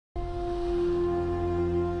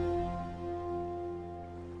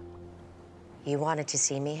You wanted to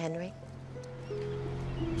see me, Henry?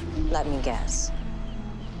 Let me guess.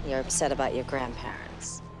 You're upset about your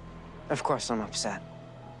grandparents. Of course I'm upset.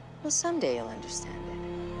 Well, someday you'll understand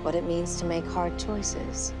it. What it means to make hard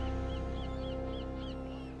choices.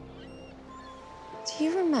 Do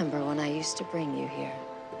you remember when I used to bring you here?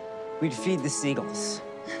 We'd feed the seagulls.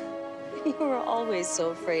 You were always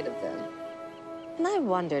so afraid of them. And I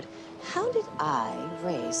wondered, how did I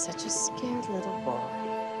raise such a scared little boy?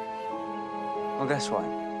 Well, guess what?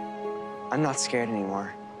 I'm not scared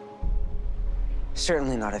anymore.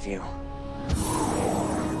 Certainly not of you.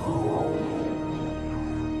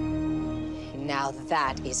 Now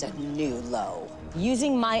that is a new low.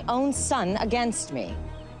 Using my own son against me.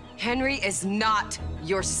 Henry is not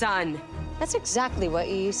your son. That's exactly what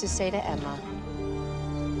you used to say to Emma.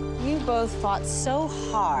 You both fought so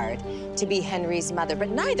hard to be Henry's mother, but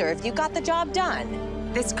neither of you got the job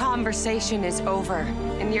done. This conversation is over,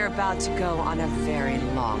 and you're about to go on a very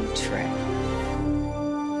long trip.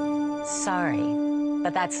 Sorry,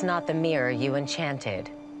 but that's not the mirror you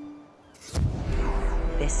enchanted.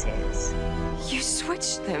 This is. You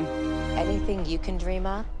switched them. Anything you can dream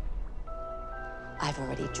of, I've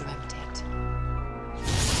already dreamt it.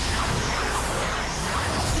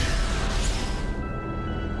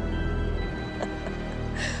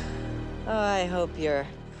 Oh, I hope you're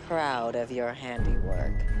proud of your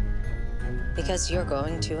handiwork, because you're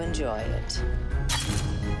going to enjoy it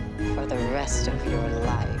for the rest of your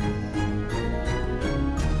life.